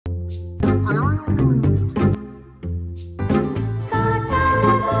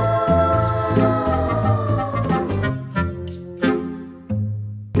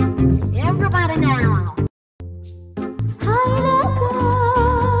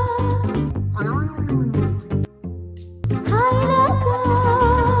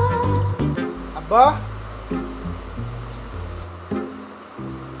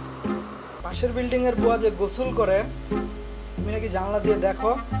পাশের বিল্ডিং এর বুয়া যে গোসল করে তুমি নাকি জানলা দিয়ে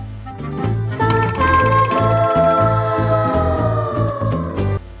দেখো।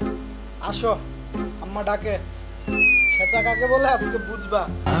 আসো আম্মা ডাকে, ছেঁচা কাকে বলে আজকে বুঝবা।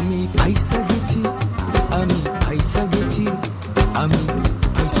 আমি ফাইসা গেছি, আমি ফাইসা গেছি, আমি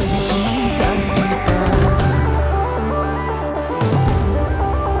ফাইসা গেছি কাঞ্চিতা।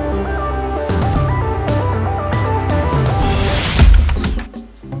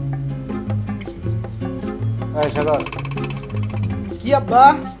 সাগর কি আব্বা?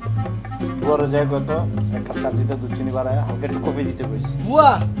 বড় যায় কত এক কাপ চা দিতে দুধ চিনি বাড়ায় হালকা একটু কফি দিতে বলছি।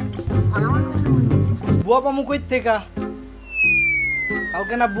 বুয়া বুয়া পামু কই থেকে?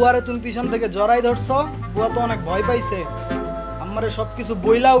 কালকে না বুয়ারে তুমি পিছন থেকে জড়াই ধরছো, বুয়া তো অনেক ভয় পাইছে, আমারে সবকিছু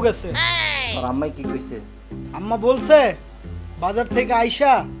বইলাও গেছে। আর আম্মাই কি কইছে? আম্মা বলছে বাজার থেকে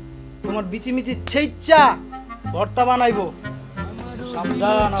আইসা তোমার বিচিমিচি ছেইচ্চা ভর্তা বানাইবো।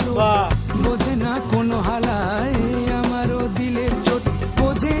 সাবধান আব্বা। বোঝে না কোনো হালায় আমারও দিলের চোট,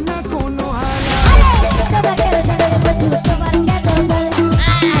 বোঝে না কোনো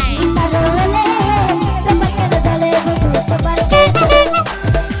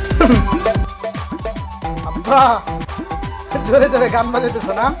আব্বা জোরে জোরে গান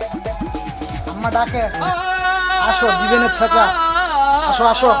বাজাইতেছো না? আম্মা ডাকে, আসো দিবেনের ছেঁচা, আসো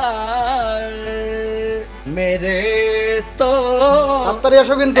আসো। मेरे तो তাড়াতাড়ি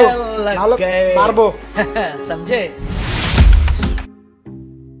আসো কিন্তু নাহলে মারবো। समझे?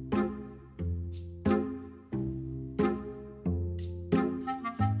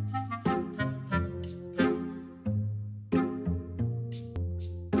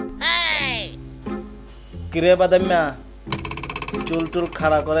 কিরে বাদাম্মা, চুল টুল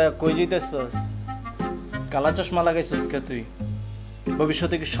খাড়া করে কই যাইতেছস? কালা চশমা লাগাইছস কে তুই?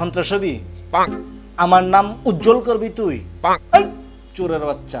 ভবিষ্যতে কি সন্ত্রাস হবি? আমার নাম উজ্জ্বল করবি তুই? এই চোরের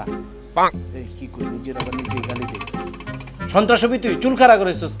বাচ্চা, এই কি কই নিজের আবার নিজে গালি দে। সন্ত্রাস হবি তুই? চুল খাড়া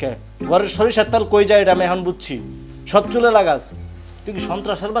করেছস কে? ঘরের সরিষার তেল কই যায় এটা আমি এখন বুঝছি। সব চুলে লাগাস, তুই কি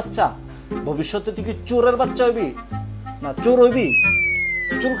সন্ত্রাসের বাচ্চা? ভবিষ্যতে তুই কি চোরের বাচ্চা হইবি না চোর হইবি?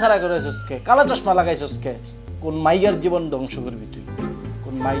 চুল খাড়া করেছস কে? কালা চশমা লাগাইছস কে? কোন মাইয়ার জীবন ধ্বংস করবি তুই?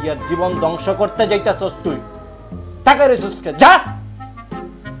 কোন মাইয়ার জীবন ধ্বংস করতে যাইতাছস তুই? টাকা রইছস কে? যা।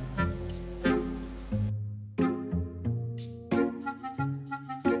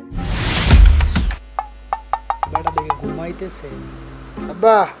 বেটা দেখে ঘুমাইতেছে।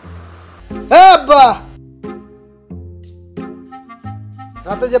 আব্বা, এ আব্বা,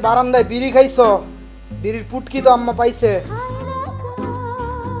 রাতে যে বারান্দায় বিড়ি খাইছো, বিড়ির পুটকি তো আম্মা পাইছে।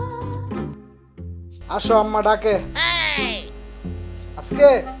 আসো আম্মা ডাকে, আজকে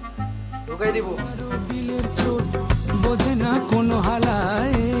ঢুকাই দিব। দিলের চোট, বোঝে না কোনো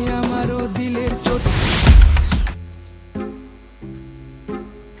হালায় আমারও দিলের চোট।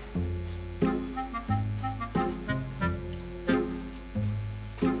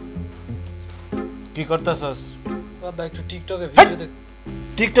 কি করতেছস? আব্বা একটু টিকটকে ভিডিও দেখ।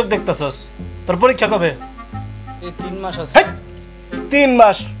 টিকটক দেখতেছস? তোর পরীক্ষা কবে? এই 3 মাস আছে। 3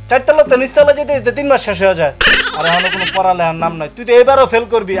 মাস? চারতলাতে নিচতলা যেতে যেতে 3 মাস শেষ হয়ে যায়। আর এখনো কোনো পড়ালেখার নাম নাই। তুই তো এবারও ফেল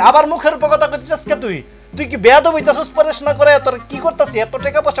করবি, আবার মুখের উপর কথা কইতেছিস কে তুই? তুই কি বেয়াদব হইতাছস? পড়াশোনা করে তোর কি করতাছিস? এত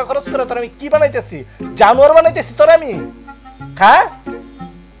টাকা পয়সা খরচ করে তোর আমি কি বানাইতেছি? জানোয়ার বানাইতেছি তোর আমি? হ্যাঁ,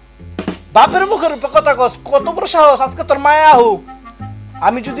 বাপের মুখের উপর কথা কস, কত বড় সাহস? আজকে তোর মায়া হোক,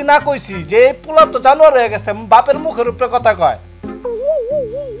 আমি যদি না কইছি যে এই পোলা তো জানোয়ার হয়ে গেছে, বাপের মুখের উপরে কথা কয়।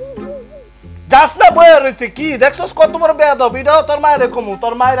 যাস না বয়া রয়েছে কি দেখছস? কত বড় বেয়াদব। এটাও তোর মায়ের কমু,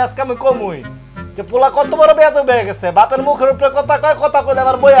 তোর মায়ের আজকে আমি কমুই যে পোলা কত বড় বেয়াদব হয়ে গেছে, বাপের মুখের উপরে কথা কয়, কথা কইলে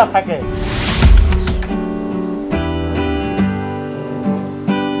আবার বয়া থাকে।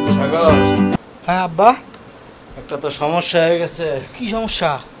 সাগর, হ্যাঁ আব্বা। একটা তো সমস্যা হয়ে গেছে। কি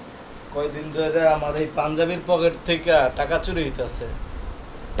সমস্যা? কয়দিন ধরে আমার এই পাঞ্জাবির পকেট থেকে টাকা চুরি হইতাছে।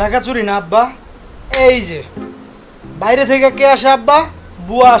 টাকা চুরি না আব্বা, এই যে বাইরে থেকে কে আসে আব্বা?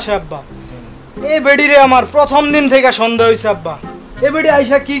 বুয়া আসে আব্বা। এই বেডিরে আমার প্রথম দিন থেকে সন্দেহ হয়েছে আব্বা। এই বেডি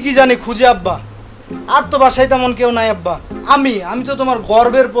আইসা কি কি জানি খুঁজে আব্বা। আর তো বাসায় তেমন কেউ নাই আব্বা। আমি তো তোমার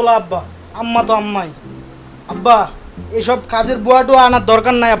গর্বের পোলা আব্বা, আম্মা তো আম্মাই। আব্বা এসব কাজের বুয়াটো আনার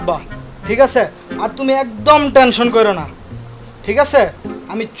দরকার নাই আব্বা, ঠিক আছে? আর তুমি একদম টেনশন করো না, ঠিক আছে?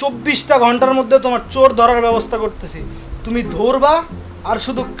 আমি 24টা ঘন্টার মধ্যে তোমার চোর ধরার ব্যবস্থা করতেছি। তুমি ধরবা আর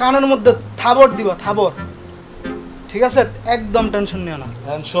শুধু কানের মধ্যে থাবর দিবা, থাবর, ঠিক আছে? একদম টেনশন নিও না।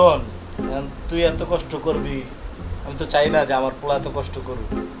 শোন, তুই এত কষ্ট করবি, আমি তো চাই না যে আমার পোলা এত কষ্ট করুক।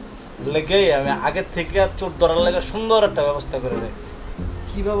 লেগে আমি আগের থেকে চোর ধরার লেগে সুন্দর একটা ব্যবস্থা করে রাখছি।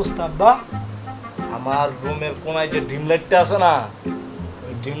 কি ব্যবস্থা আব্বা? আমার রুমের কোনায় যে ডিম লাইটটা আছে না,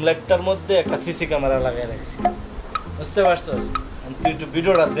 ওই ডিম লাইটটার মধ্যে একটা সিসি ক্যামেরা লাগাই রাখছি, বুঝতে পারছস? তুই একটু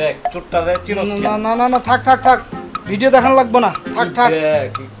ভিডিওটা দেখ চোরটারে চিনস কি না না না না থাক থাক থাক ভিডিও দেখান লাগবে না থাক থাক দেখ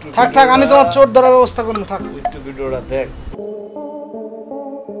একটু থাক থাক আমি তোমার চোর ধরার ব্যবস্থা করবো থাক তুই একটু ভিডিওটা দেখ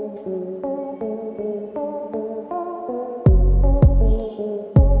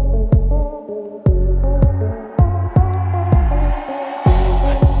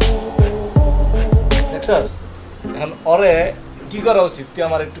দেখছস এখন ওরে কি করা উচিত তুই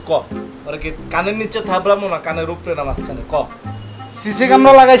আমার একটু ক ওরে কি কানের নিচে থাবরামো না কানের উপরে না মাঝখানে ক সিসি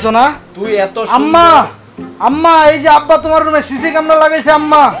ক্যামেরা লাগাইছো না তুই এত আম্মা আম্মা এই যে আব্বা তোমার রুমে সিসি ক্যামেরা লাগাইছে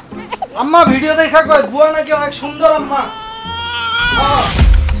আম্মা আম্মা ভিডিও দেখা কয় বুয়া নাকি অনেক সুন্দর আম্মা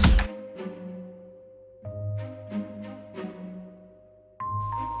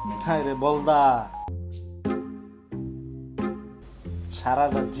হায় রে বলদা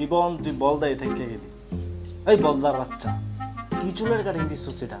সারাটা জীবন তুই বলদাই থেকে গেলি এই বলদার বাচ্চা কি চুলের কাটিং দিচ্ছ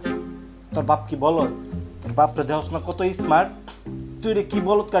সেটা তোর বাপ কি বলদ তোর বাপরে দেহস না কত স্মার্ট তুই রে কি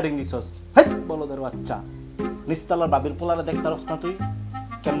বলদ কাটিং দিছস হেই বলদের বাচ্চা নিস্তালার বাবির পোলারে দেখতারস না তুই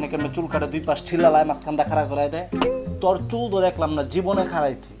কেমনে কেমনে চুল কাটে দুই পাশ ছিলালায় মাঝখানটা খাড়া করাই দেয় তোর চুল তো দেখলাম না জীবনে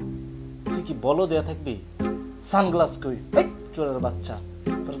খাড়াইতে তুই কি বলো দেয়া থাকবি সানগ্লাস কই এই চোরের বাচ্চা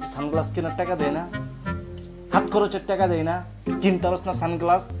তোর কি সানগ্লাস কেনার টাকা দেয় না হাত খরচের টাকা দেয় না কিনতারস না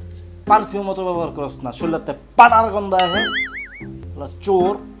সানগ্লাস পারফিউম মতো ব্যবহার করস না শরীরতে পানার গন্ধ আহে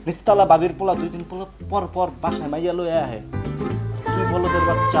চোর নিস্তালা বাবির পোলা 2 দিন পর পর বাসায় মাইয়া লয়ে আহে তুই বলদের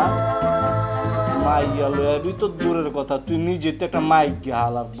বাচ্চা মাইয়া লয়ে আবি তো দূরের কথা তুই নিজে তো একটা মাইক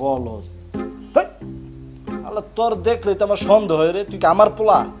হালার বলদ আল্লাহ তোর দেখলে তো আমার সন্দেহ হয় রে তুই কি আমার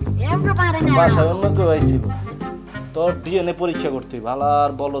পোলা বাসায় অন্য কেউ আইছিল তোর ডিএনএ পরীক্ষা করতে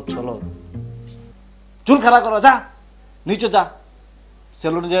ভালার বলদ চলদ চুল খাড়া করো যা নিচে যা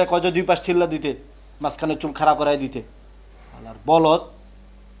সেলুনে যায় কয় 2 পাশ ছিল্লা দিতে মাঝখানে চুল খাড়া করাই দিতে আর বলদ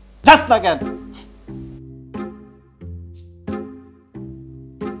যাস না কেন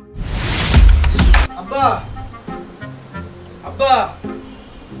আব্বা আব্বা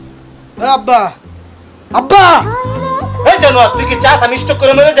আব্বা আব্বা এই জানোয়ার তুই কি চাস আমি স্টক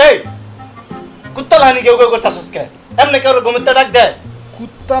করে মেরে যাই কুত্তা লাহানি কেউ কেউ করতাছিস কে এমনি কেউ ঘুমিতে ডাক দেয়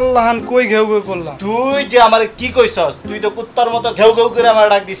কুত্তার লাহান কই ঘেউ ঘেউ করলাম তুই যে আমারে কি কইছস তুই তো কুত্তার মতো ঘেউ ঘেউ করে আমার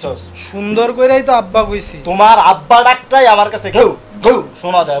ডাক দিছস সুন্দর কইরাই তো আব্বা কইছি তোমার আব্বা ডাকটাই আমার কাছে ঘেউ ঘেউ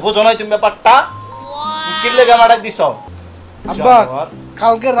শোনা যায় বুঝো নাই তুমি ব্যাপারটা কি লেগে আমার ডাক দিছ আব্বা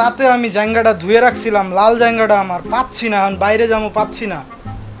কালকে রাতে আমি জায়গাটা ধুয়ে রাখছিলাম লাল জায়গাটা আমার পাচ্ছি না এখন বাইরে যাবো পাচ্ছি না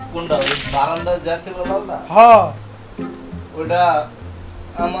কোনটা ওই বারান্দায় যাচ্ছিল লালটা হ ওটা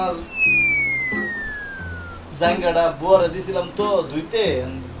আমার জায়গাটা বুয়ারে দিছিলাম তো ধুইতে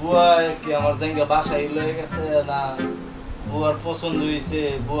বুয়া কি আমার জায়গা বাসায় লয়ে গেছে না বুয়ার পছন্দ হইছে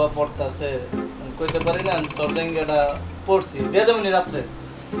বুয়া পড়তাছে কইতে পারি না তোর জায়গাটা পড়ছি দিয়ে দেবনি রাত্রে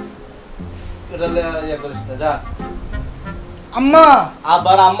এটা ইয়া করিস না যা আম্মা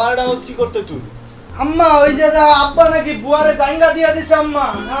আবার আমার হাউস কি করতে তুই আম্মা ওই যে আব্বা নাকি বুয়ারে জায়গা দিয়া দিছে আম্মা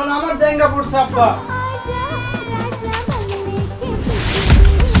এখন আমার জায়গা পড়ছে আব্বা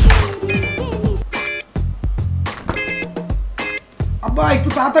আব্বা একটু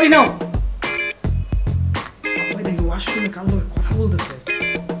তাড়াতাড়ি নাও আব্বা দেখি ওয়াশরুমে কাল লোকে কথা বলতেছে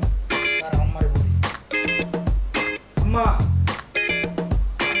আর আম্মারে বলি আম্মা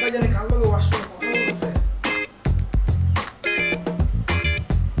আব্বা জানি কাল লোকে ওয়াশরুমে কথা বলতেছে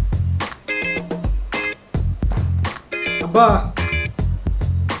আব্বা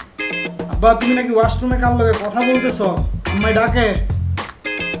আব্বা তুমি নাকি ওয়াশরুমে কাল লোকে কথা বলতেছো আম্মাই ডাকে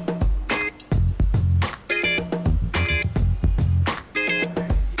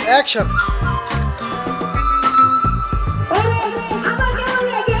অ্যাকশন